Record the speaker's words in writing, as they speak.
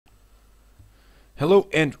Hello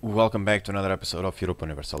and welcome back to another episode of Europa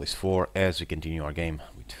Universalis 4 as we continue our game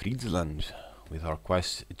with Friesland with our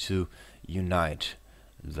quest to unite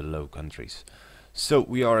the Low Countries. So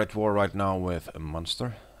we are at war right now with a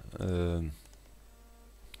monster. It's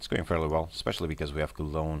going fairly well, especially because we have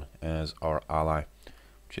Cologne as our ally,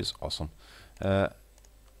 which is awesome.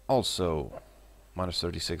 Also, minus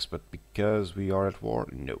 36, but because we are at war,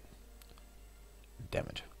 no. Damn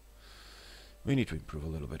it. We need to improve a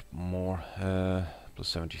little bit more. Plus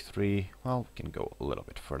 73. Well, we can go a little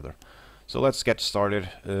bit further. So let's get started.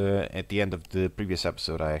 At the end of the previous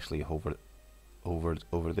episode, I actually hovered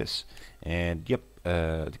over this, and yep,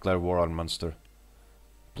 declare war on Munster.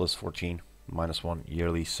 Plus 14, minus 1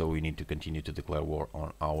 yearly. So we need to continue to declare war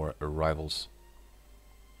on our rivals,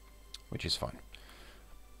 which is fine.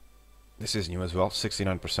 This is new as well.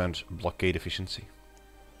 69% blockade efficiency.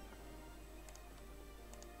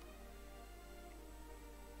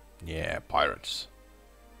 Yeah, pirates.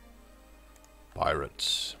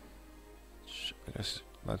 Pirates. I guess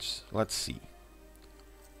let's see.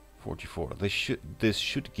 44. This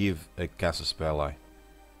should give a casus belli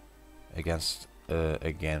against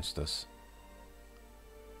us.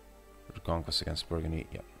 Reconquest against Burgundy.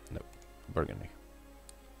 Yeah, no, Burgundy.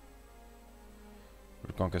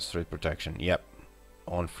 Reconquest trade protection. Yep,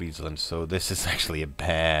 on Friesland. So this is actually a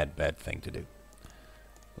bad thing to do.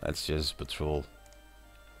 Let's just patrol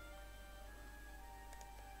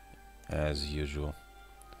as usual.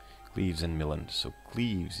 Cleves and Milan. So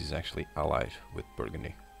Cleves is actually allied with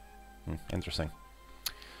Burgundy. Interesting.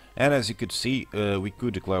 And as you could see, we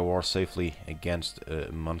could declare war safely against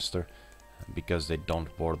Munster because they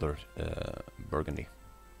don't border Burgundy.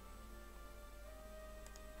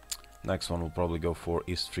 Next one will probably go for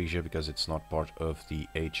East Frisia because it's not part of the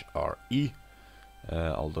HRE,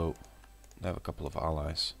 although they have a couple of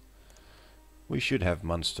allies. We should have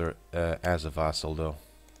Munster as a vassal though.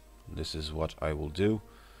 This is what I will do.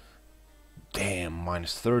 Damn,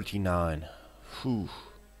 minus 39. Whew.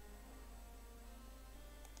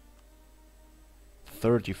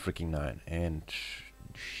 30 freaking 9. And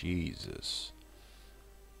Jesus.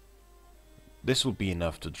 This will be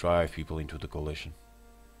enough to drive people into the coalition.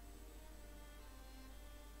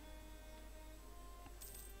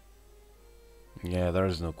 Yeah, there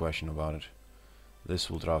is no question about it. This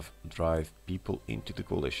will drive people into the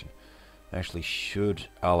coalition. Actually should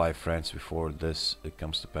ally France before this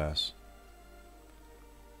comes to pass.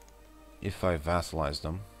 If I vassalize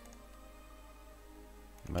them,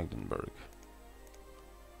 Magdeburg.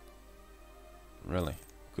 Really?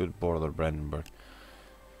 Could border Brandenburg.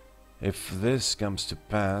 If this comes to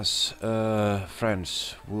pass,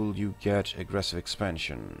 France, will you get aggressive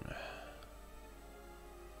expansion?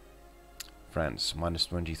 France, minus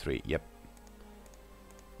 23, yep.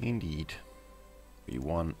 Indeed. We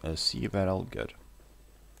won a sea battle, good.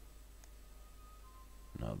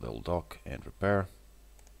 Now they'll dock and repair,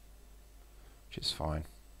 which is fine.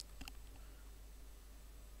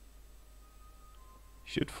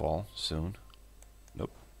 Should fall soon.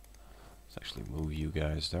 Nope. Let's actually move you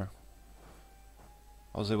guys there.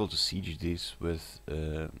 I was able to siege these with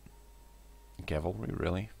cavalry,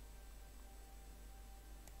 really.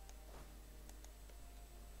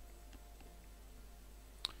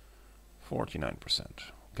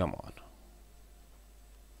 %. Come on.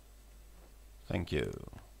 Thank you.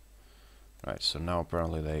 Right, so now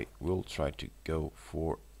apparently they will try to go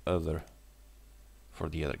for the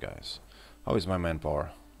other guys. How is my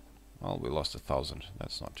manpower? Well, we lost 1,000.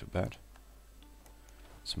 That's not too bad.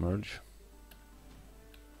 Let's merge.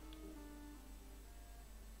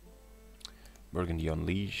 Burgundy on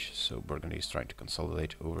Liege, so Burgundy is trying to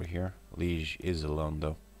consolidate over here. Liege is alone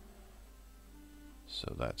though.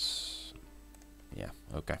 So that's... yeah,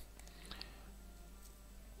 okay.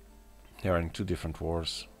 They are in two different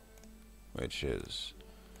wars, which is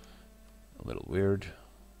a little weird.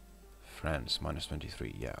 France, minus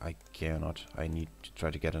 23. Yeah, I cannot. I need to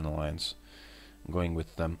try to get an alliance. I'm going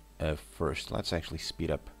with them first. Let's actually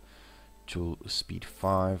speed up to speed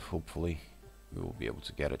 5. Hopefully we will be able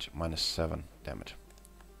to get it. Minus 7. Damn it.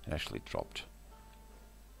 It actually dropped.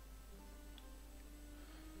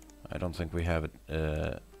 I don't think we have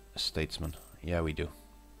a statesman. Yeah, we do.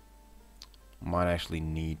 Might actually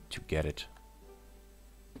need to get it.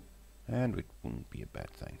 And it wouldn't be a bad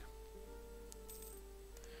thing.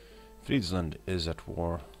 Friesland is at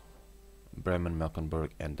war. Bremen,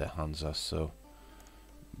 Mecklenburg and the Hansa, so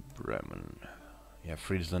Bremen. Yeah,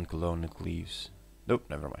 Friesland, Cologne, Cleves. Nope,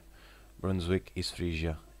 never mind. Brunswick, East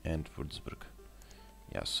Frisia and Würzburg.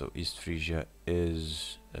 Yeah, so East Frisia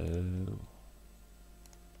is...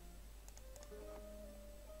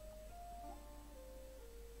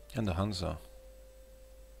 and the Hansa.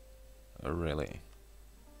 Really.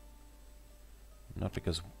 Not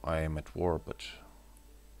because I am at war, but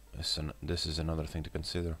this is another thing to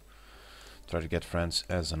consider. Try to get France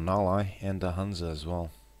as an ally and the Hansa as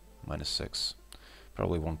well. -6.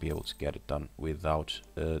 Probably won't be able to get it done without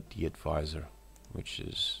the advisor, which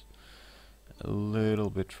is a little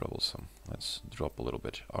bit troublesome. Let's drop a little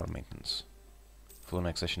bit our maintenance. Full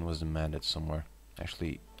annexation was demanded somewhere.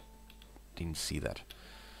 Actually, didn't see that.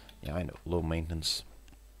 Yeah, I know. Low maintenance.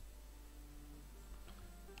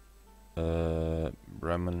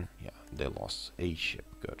 Bremen, yeah, they lost a ship.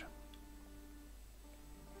 Good.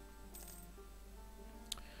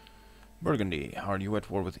 Burgundy, are you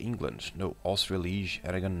at war with England? No. Austria, Liege,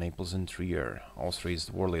 Aragon, Naples, and Trier. Austria is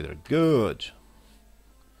the war leader. Good!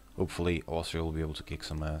 Hopefully Austria will be able to kick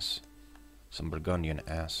some ass. Some Burgundian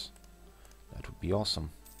ass. That would be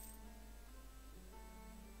awesome.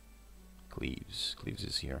 Cleves. Cleves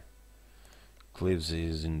is here. Cleves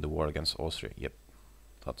is in the war against Austria. Yep.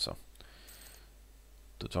 Thought so.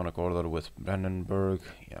 Teutonic Order with Brandenburg.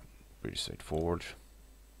 Yeah, pretty straightforward.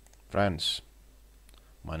 France.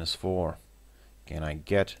 -4. Can I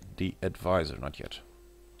get the advisor? Not yet.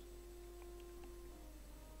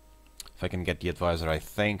 If I can get the advisor, I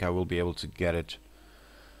think I will be able to get it.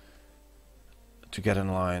 To get an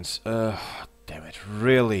alliance. Damn it,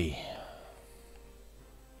 really?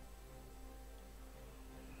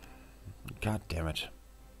 God damn it.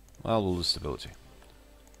 Well, we'll lose stability.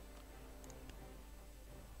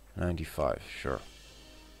 95, sure.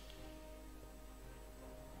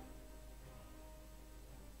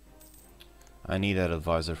 I need that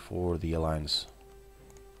advisor for the alliance.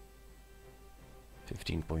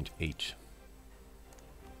 15.8.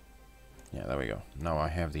 Yeah, there we go. Now I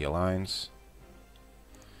have the alliance.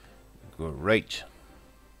 Great.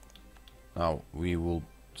 Now we will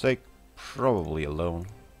take probably a loan.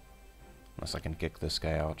 Unless I can kick this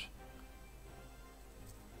guy out.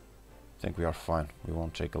 I think we are fine. We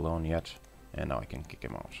won't take a loan yet. And now I can kick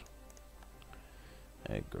him out.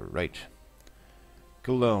 Great.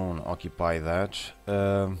 Cologne, occupy that.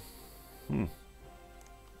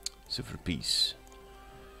 Super peace.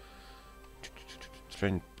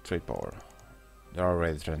 Trade power. They're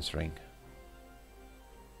already transferring.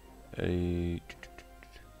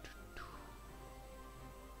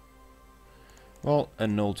 Well,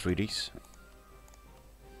 annul treaties.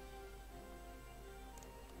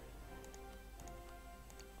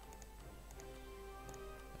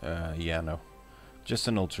 Yeah, no. Just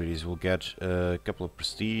annul treaties. We'll get a couple of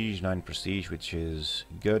prestige, 9 prestige, which is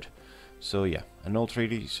good. So yeah, annul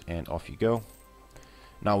treaties and off you go.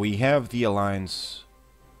 Now we have the alliance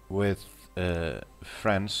with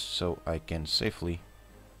France, so I can safely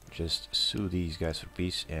just sue these guys for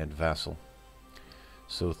peace and vassal.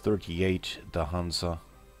 So 38, the Hansa.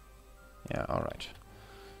 Yeah, alright.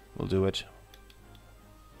 We'll do it.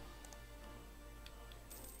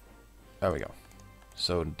 There we go.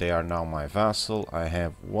 So they are now my vassal. I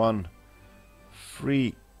have one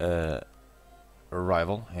free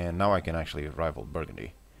rival, and now I can actually rival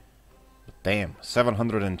Burgundy. But damn,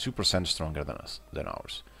 702% stronger than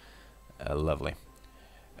ours. Lovely.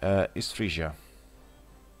 East Frisia.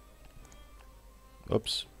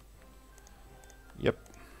 Oops. Yep.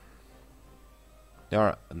 They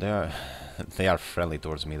are they are friendly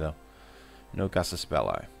towards me though. No casus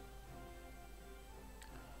belli.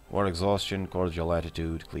 War exhaustion, cordial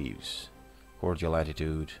attitude, Cleves. Cordial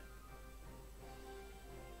attitude.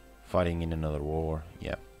 Fighting in another war,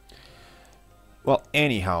 yeah. Well,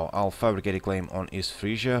 anyhow, I'll fabricate a claim on East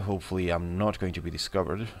Frisia. Hopefully I'm not going to be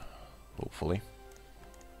discovered. Hopefully.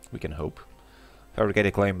 We can hope. Fabricate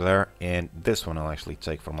a claim there, and this one I'll actually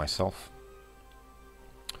take for myself.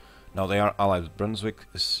 Now they are allied with Brunswick.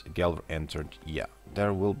 Is Gelre entered? Yeah,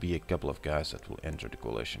 there will be a couple of guys that will enter the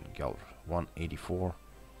coalition. Gelre 184.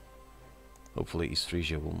 Hopefully East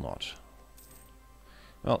Frisia will not.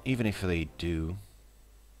 Well, even if they do,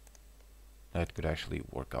 that could actually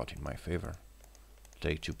work out in my favor.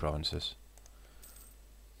 Take 2 provinces.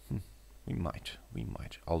 We might.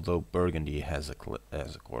 Although Burgundy has a core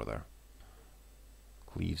there.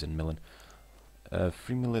 Cleves and Milan.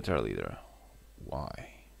 Free military leader. Why?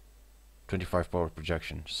 25 power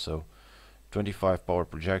projection. So 25 power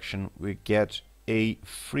projection, we get a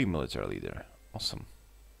free military leader. Awesome.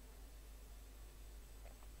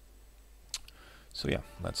 So yeah,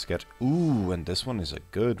 let's get... Ooh, and this one is a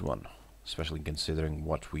good one. Especially considering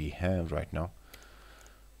what we have right now.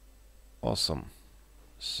 Awesome.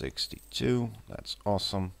 62, that's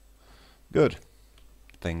awesome. Good.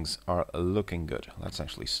 Things are looking good. Let's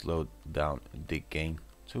actually slow down the game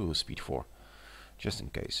to speed 4. Just in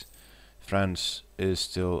case. France is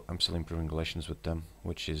still... I'm still improving relations with them,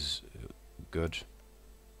 which is good.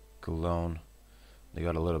 Cologne, they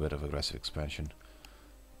got a little bit of aggressive expansion.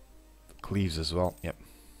 Cleves as well, yep.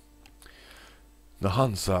 The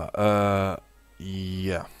Hansa,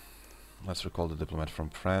 yeah. Let's recall the diplomat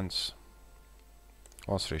from France.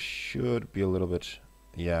 Austria should be a little bit,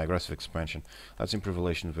 yeah, aggressive expansion. Let's improve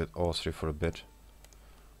relations with Austria for a bit.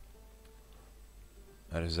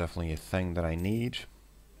 That is definitely a thing that I need.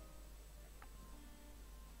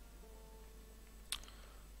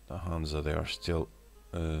 The Hansa, they are still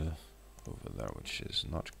over there, which is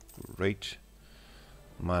not great.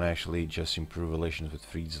 Might actually just improve relations with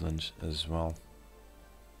Friesland as well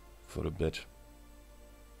for a bit.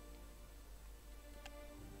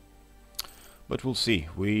 But we'll see.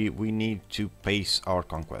 We need to pace our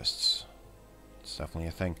conquests. It's definitely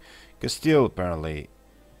a thing. Castile apparently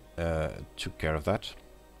took care of that.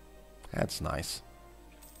 That's nice.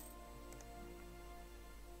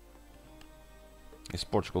 Is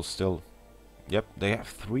Portugal still? Yep, they have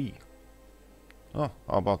 3. Oh,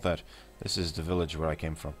 how about that? This is the village where I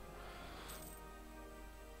came from.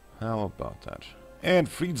 How about that? And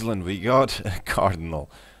Friesland, we got a cardinal.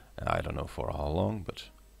 I don't know for how long, but...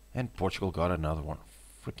 And Portugal got another one.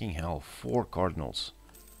 Freaking hell, 4 cardinals.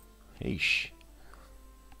 Eesh.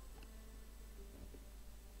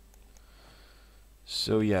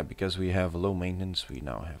 So yeah, because we have low maintenance, we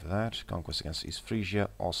now have that. Conquest against East Frisia,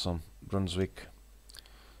 awesome. Brunswick.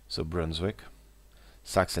 So Brunswick.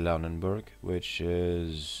 Saxe-Lauenburg, which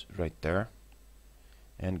is right there.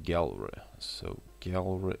 And Gelre. So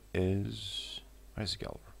Gelre is... Where's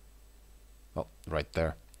Gelre? Well, right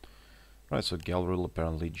there. Right, so Gelre will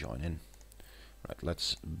apparently join in. Right,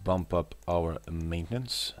 let's bump up our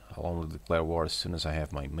maintenance. I'll only declare war as soon as I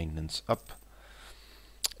have my maintenance up.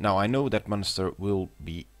 Now, I know that Munster will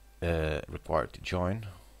be required to join.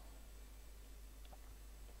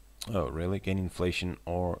 Oh, really? Gain inflation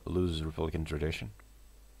or lose Republican tradition?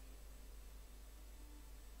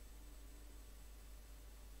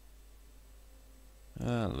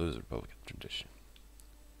 Lose Republican tradition.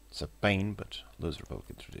 It's a pain, but lose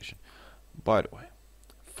Republican tradition. By the way,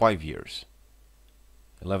 5 years.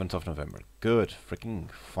 11th of November. Good, freaking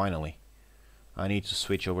finally. I need to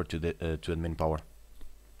switch over to the to admin power.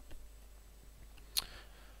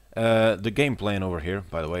 The game plan over here,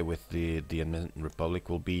 by the way, with the admin republic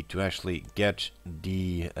will be to actually get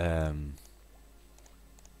the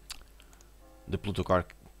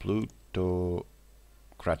plutocratic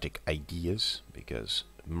ideas, because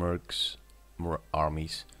mercs, more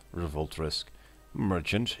armies, revolt risk,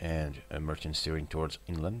 merchant, and a merchant steering towards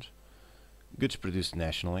inland, goods produced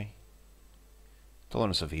nationally,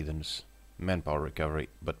 tolerance of heathens, manpower recovery,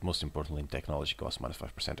 but most importantly in technology cost minus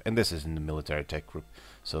 5%. And this is in the military tech group,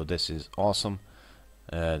 so this is awesome.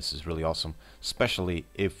 This is really awesome, especially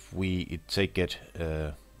if we take it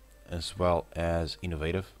as well as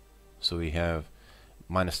innovative. So we have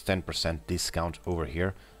minus 10% discount over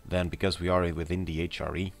here. Then because we are within the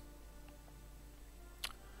HRE,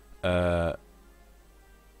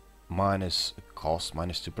 minus cost,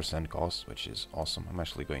 minus 2% cost, which is awesome. I'm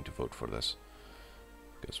actually going to vote for this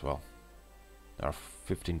because, well, there are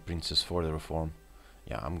 15 princes for the reform.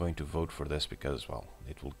 Yeah, I'm going to vote for this because, well,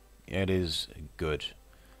 it is good.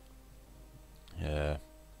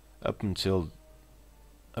 Up until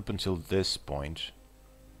this point,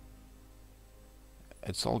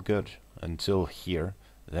 it's all good until here.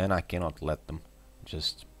 Then I cannot let them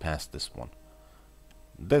just pass this one.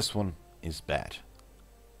 This one is bad.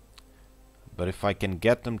 But if I can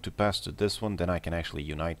get them to pass to this one, then I can actually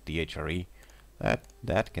unite the HRE.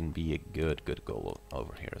 That can be a good goal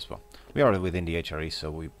over here as well. We are within the HRE,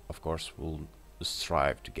 so we of course will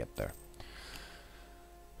strive to get there.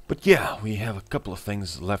 But yeah, we have a couple of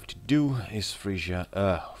things left to do. Is Frisia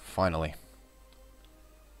finally.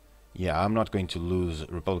 Yeah, I'm not going to lose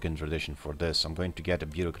Republican tradition for this. I'm going to get a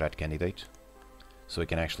bureaucrat candidate, so I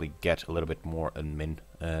can actually get a little bit more admin,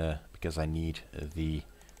 because I need the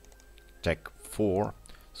Tech 4,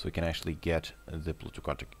 so we can actually get the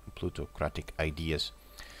plutocratic ideas.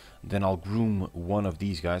 Then I'll groom one of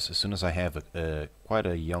these guys as soon as I have quite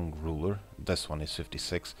a young ruler. This one is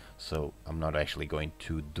 56, so I'm not actually going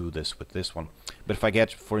to do this with this one. But if I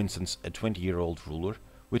get, for instance, a 20-year-old ruler,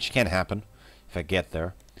 which can happen if I get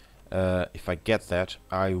there, if I get that,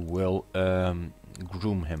 I will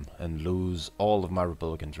groom him and lose all of my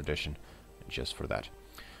Republican tradition just for that.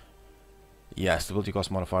 Yeah, stability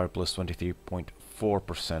cost modifier plus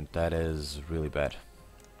 23.4%. That is really bad.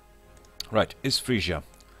 Right, is Frisia.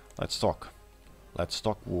 Let's talk. Let's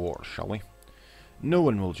talk war, shall we? No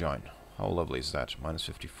one will join. How lovely is that? Minus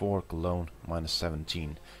 54, Cologne, minus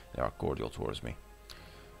 17. They are cordial towards me.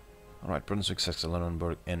 Alright, Brunswick,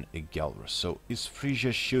 Saxe-Lauenburg and Gelre. So East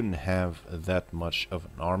Frisia shouldn't have that much of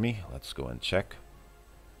an army. Let's go and check.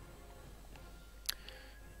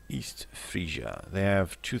 East Frisia, they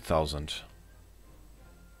have 2,000.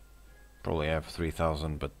 Probably have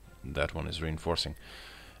 3,000, but that one is reinforcing.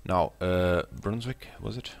 Now, Brunswick,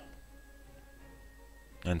 was it?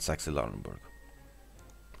 And Saxe-Lauenburg.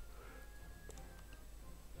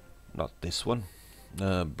 Not this one.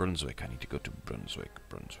 Brunswick, I need to go to Brunswick.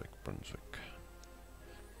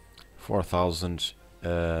 4,000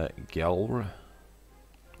 Gelre.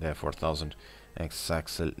 They have 4,000. And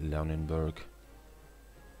Saxe-Lauenburg.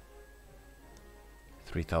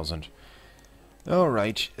 3,000.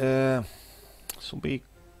 Alright, this will be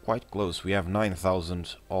quite close. We have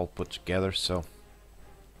 9,000 all put together, so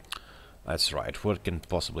that's right. What can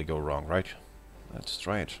possibly go wrong, right? Let's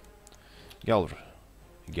try it. Gelre.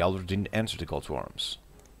 Gelre didn't answer the call to arms.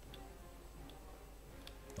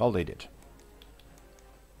 Well, they did.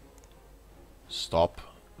 Stop.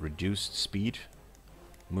 Reduced speed.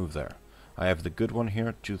 Move there. I have the good one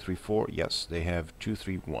here, 234. Yes, they have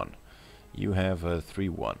 231. You have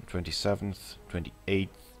 3-1, 27th, 28th,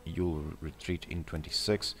 you'll retreat in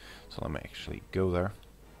 26, so let me actually go there.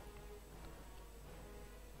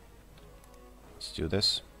 Let's do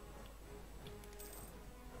this.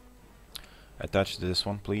 Attach this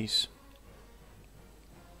one, please.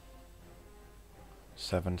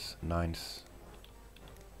 7th, 9th.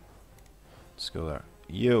 Let's go there.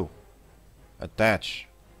 You! Attach!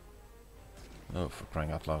 Oh, for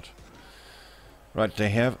crying out loud. Right, they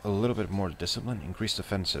have a little bit more discipline. Increased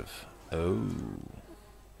offensive. Oh.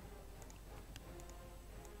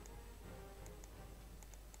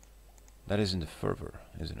 That is in the fervor,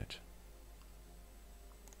 isn't it?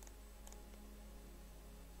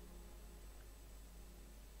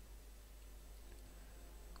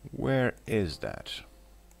 Where is that?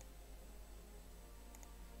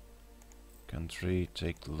 Country,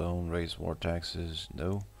 take loan, raise war taxes.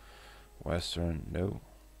 No. Western, no.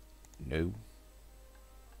 No.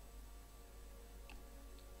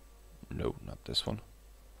 No, not this one.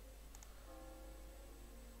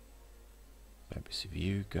 Papacy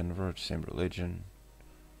view, convert, same religion.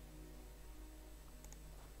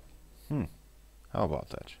 How about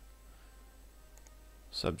that?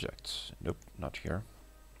 Subjects. Nope, not here.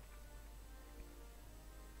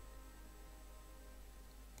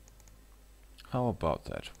 How about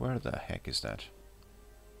that? Where the heck is that?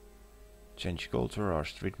 Change culture,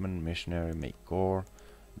 harsh treatment, missionary, make core,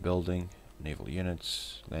 building, naval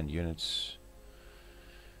units, land units.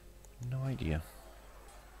 No idea.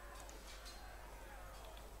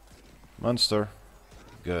 Munster.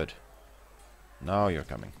 Good. Now you're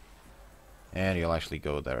coming. And you'll actually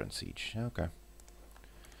go there and siege. Okay.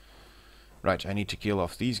 Right, I need to kill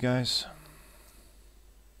off these guys.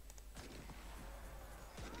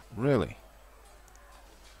 Really?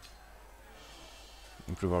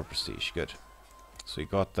 Improve our prestige. Good. So we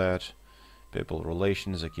got that. Papal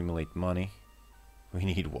relations, accumulate money. We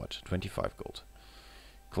need what? 25 gold.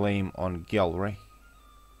 Claim on Gelre,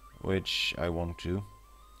 which I want to.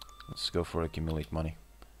 Let's go for accumulate money.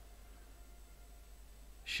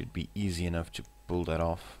 Should be easy enough to pull that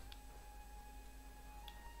off.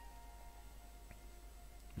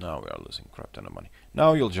 Now we are losing crap ton of money.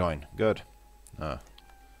 Now you'll join. Good.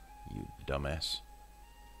 You dumbass.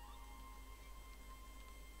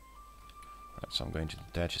 Right, so I'm going to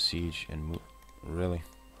detach a siege and move. Really?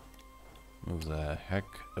 Move the heck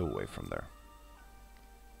away from there.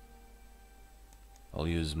 I'll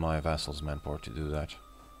use my vassal's manpower to do that.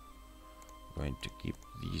 I'm going to keep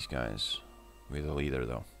these guys with a leader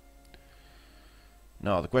though.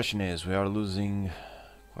 Now the question is, we are losing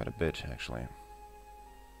quite a bit actually.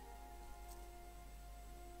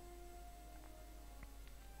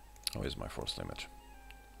 How is my force limit?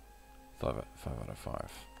 5 out of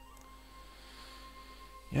 5.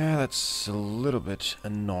 Yeah, that's a little bit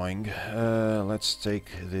annoying. Let's take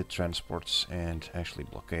the transports and actually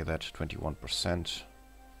blockade that. 21%.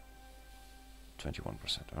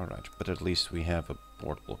 21%, alright. But at least we have a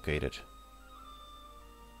port blockaded.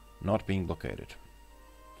 Not being blockaded.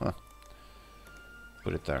 Huh.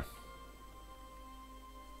 Put it there.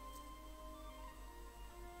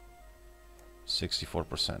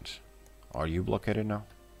 64%. Are you blockaded now?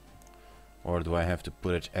 Or do I have to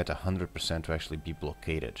put it at 100% to actually be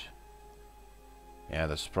blockaded? Yeah,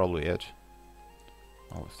 that's probably it.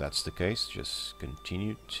 Well, if that's the case, just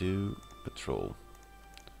continue to patrol.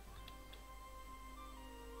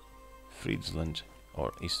 Friesland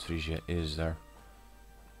or East Frisia is there.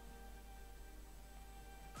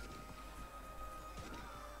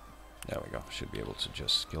 There we go. Should be able to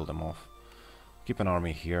just kill them off. Keep an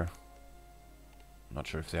army here. Not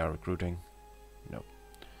sure if they are recruiting. No.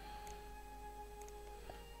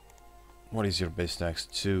 What is your base tax?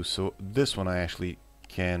 2. So this one I actually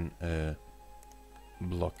can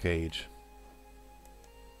blockade.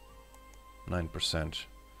 9%.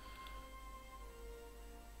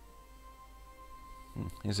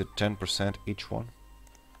 Is it 10% each one?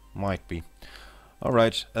 Might be.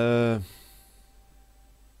 Alright,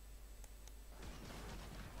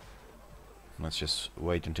 let's just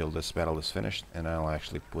wait until this battle is finished and I'll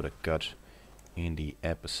actually put a cut in the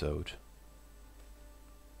episode.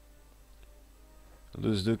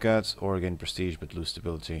 Lose ducats or gain prestige but lose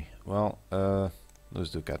stability. Well,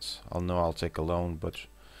 lose ducats. I'll take a loan, but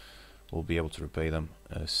we'll be able to repay them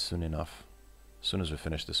soon enough. As soon as we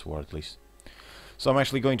finish this war at least. So I'm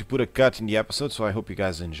actually going to put a cut in the episode, so I hope you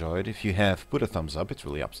guys enjoyed. If you have, put a thumbs up, it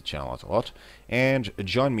really helps the channel out a lot. And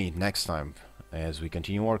join me next time as we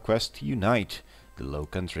continue our quest to unite the Low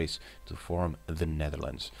Countries to form the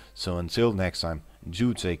Netherlands. So until next time,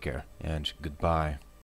 do take care and goodbye.